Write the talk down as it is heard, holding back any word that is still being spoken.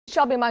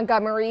Shelby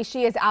Montgomery,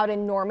 she is out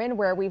in Norman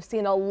where we've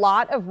seen a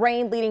lot of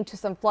rain leading to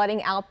some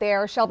flooding out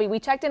there. Shelby, we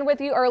checked in with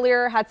you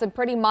earlier, had some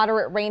pretty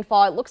moderate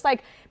rainfall. It looks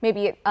like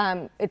maybe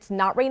it's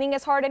not raining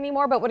as hard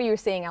anymore, but what are you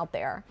seeing out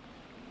there?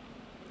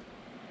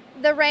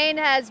 The rain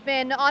has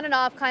been on and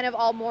off kind of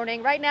all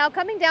morning. Right now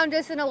coming down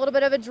just in a little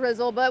bit of a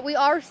drizzle, but we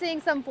are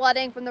seeing some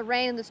flooding from the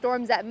rain and the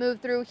storms that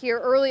moved through here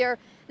earlier.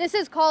 This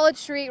is College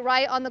Street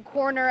right on the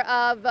corner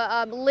of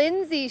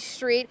Lindsay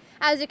Street.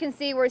 As you can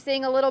see, we're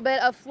seeing a little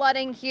bit of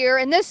flooding here.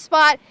 In this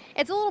spot,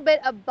 it's a little bit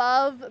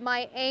above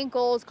my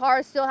ankles.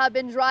 Cars still have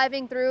been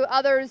driving through.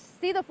 Others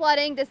see the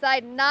flooding,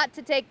 decide not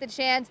to take the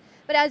chance.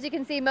 But as you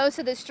can see, most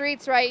of the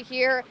streets right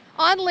here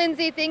on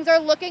Lindsay, things are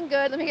looking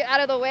good. Let me get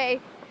out of the way.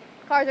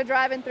 Cars are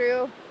driving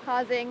through,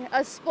 causing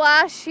a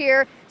splash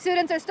here.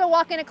 Students are still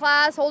walking to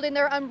class, holding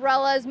their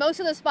umbrellas.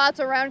 Most of the spots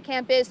around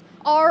campus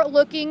are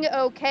looking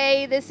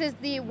okay. This is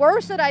the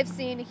worst that I've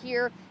seen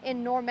here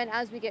in Norman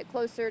as we get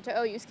closer to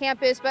OU's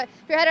campus. But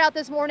if you're headed out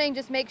this morning,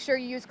 just make sure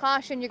you use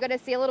caution. You're going to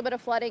see a little bit of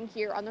flooding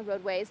here on the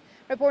roadways.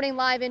 Reporting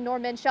live in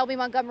Norman, Shelby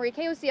Montgomery,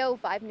 KOCO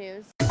 5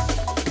 News.